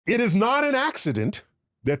It is not an accident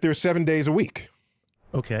that there's 7 days a week.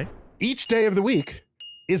 Okay. Each day of the week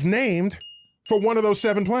is named for one of those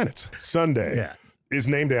 7 planets. Sunday is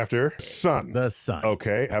named after sun. The sun.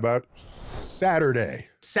 Okay, how about Saturday?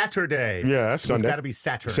 Saturday. Yeah, So Sunday. It's got to be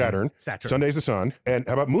Saturn. Saturn. Sunday's the sun. And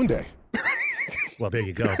how about Moon Day? Well, there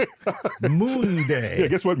you go. Moon Day. Yeah,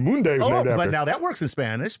 guess what Moon Day was named after? But now that works in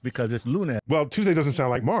Spanish because it's Luna. Well, Tuesday doesn't sound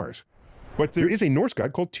like Mars. But there is a Norse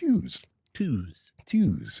god called Tews.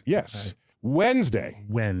 Tews, yes. Wednesday.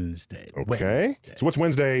 Wednesday. Okay. So what's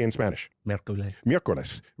Wednesday in Spanish?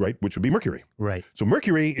 Miércoles, right? Which would be Mercury. Right. So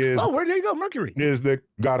Mercury is... Oh, where did you go? Mercury. Is the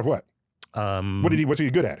god of what? What's he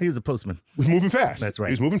good at? He was a postman. He's moving fast. That's right.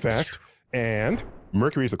 He's moving fast. And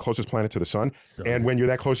Mercury is the closest planet to the sun. And when you're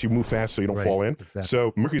that close, you move fast so you don't fall in. Exactly.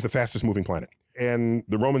 So Mercury is the fastest moving planet. And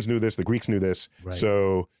the Romans knew this. The Greeks knew this. Right.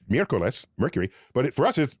 So Miércoles, Mercury. But for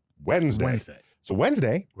us, it's Wednesday. So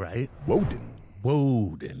Wednesday, right? Woden's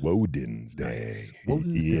Day. Nice.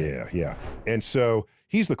 Woden's Day. Yeah. And so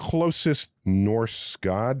he's the closest Norse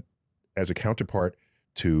god as a counterpart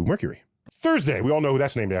to Mercury. Thursday, we all know who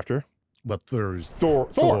that's named after. But Thursday. Thor.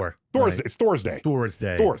 Right. It's Thor's Day.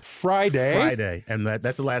 Friday. And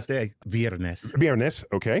that's the last day. Viernes,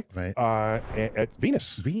 okay. Right. At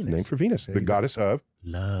Venus. Named for Venus, the goddess of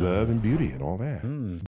love and beauty and all that.